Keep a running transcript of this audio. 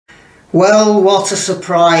Well, what a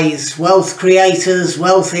surprise. Wealth creators,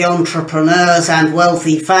 wealthy entrepreneurs and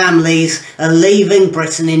wealthy families are leaving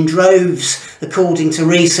Britain in droves, according to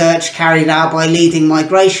research carried out by leading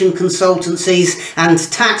migration consultancies and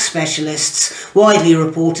tax specialists, widely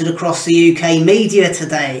reported across the UK media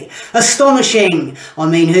today. Astonishing! I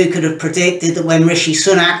mean, who could have predicted that when Rishi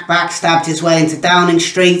Sunak backstabbed his way into Downing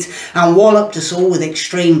Street and walloped us all with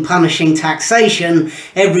extreme punishing taxation,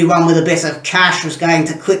 everyone with a bit of cash was going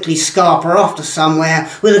to quickly scarper off to somewhere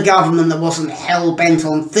with a government that wasn't hell-bent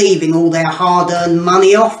on thieving all their hard-earned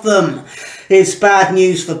money off them. It's bad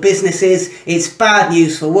news for businesses, it's bad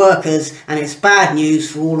news for workers, and it's bad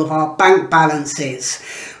news for all of our bank balances.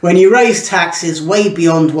 When you raise taxes way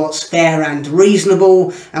beyond what's fair and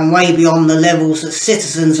reasonable, and way beyond the levels that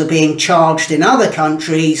citizens are being charged in other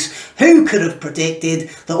countries, who could have predicted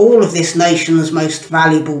that all of this nation's most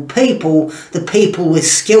valuable people, the people with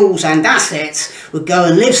skills and assets, would go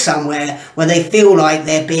and live somewhere where they feel like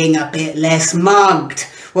they're being a bit less mugged?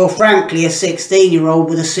 Well, frankly, a 16-year-old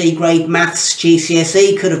with a C-grade maths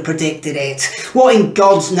GCSE could have predicted it. What in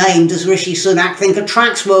God's name does Rishi Sunak think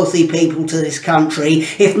attracts wealthy people to this country,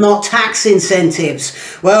 if not tax incentives?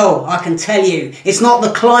 Well, I can tell you, it's not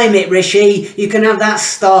the climate, Rishi. You can have that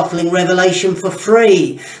startling revelation for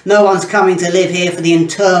free. No one's coming to live here for the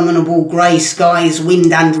interminable grey skies,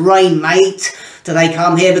 wind and rain, mate. Do they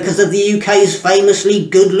come here because of the UK's famously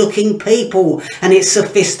good-looking people and its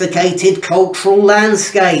sophisticated cultural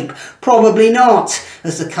landscape? Probably not,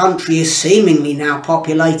 as the country is seemingly now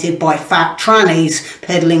populated by fat trannies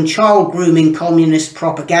peddling child-grooming communist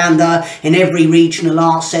propaganda in every regional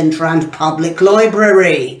arts centre and public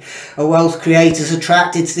library. Are wealth creators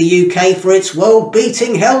attracted to the UK for its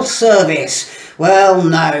world-beating health service? Well,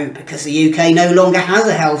 no, because the UK no longer has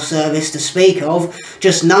a health service to speak of,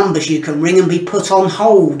 just numbers you can ring and be put on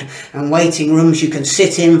hold, and waiting rooms you can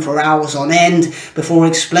sit in for hours on end before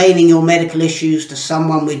explaining your medical issues to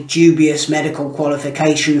someone with dubious medical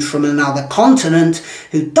qualifications from another continent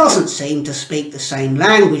who doesn't seem to speak the same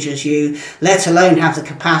language as you, let alone have the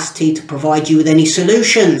capacity to provide you with any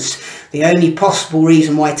solutions. The only possible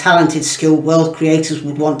reason why talented, skilled wealth creators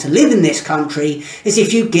would want to live in this country is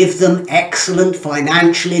if you give them excellent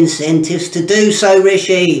financial incentives to do so,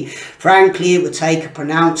 Rishi. Frankly, it would take a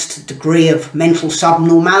pronounced degree of mental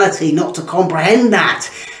subnormality not to comprehend that.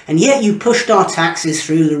 And yet you pushed our taxes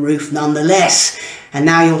through the roof nonetheless. And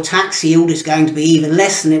now your tax yield is going to be even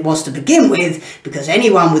less than it was to begin with, because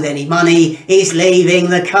anyone with any money is leaving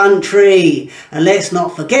the country. And let's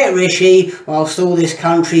not forget, Rishi, whilst all this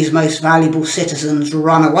country's most valuable citizens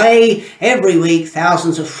run away, every week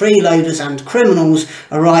thousands of freeloaders and criminals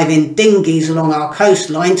arrive in dinghies along our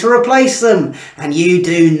coastline to replace them, and you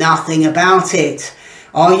do nothing about it.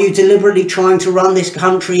 Are you deliberately trying to run this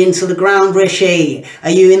country into the ground, Rishi? Are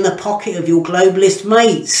you in the pocket of your globalist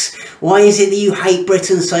mates? Why is it that you hate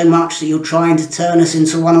Britain so much that you're trying to turn us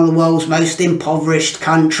into one of the world's most impoverished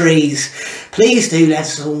countries? Please do let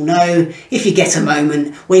us all know, if you get a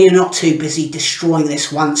moment, when you're not too busy destroying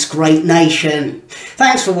this once great nation.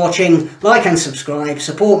 Thanks for watching, like and subscribe,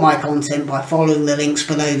 support my content by following the links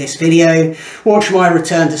below this video. Watch my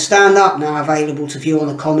return to stand-up, now available to view on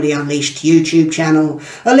the Comedy Unleashed YouTube channel,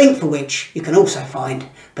 a link for which you can also find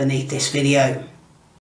beneath this video.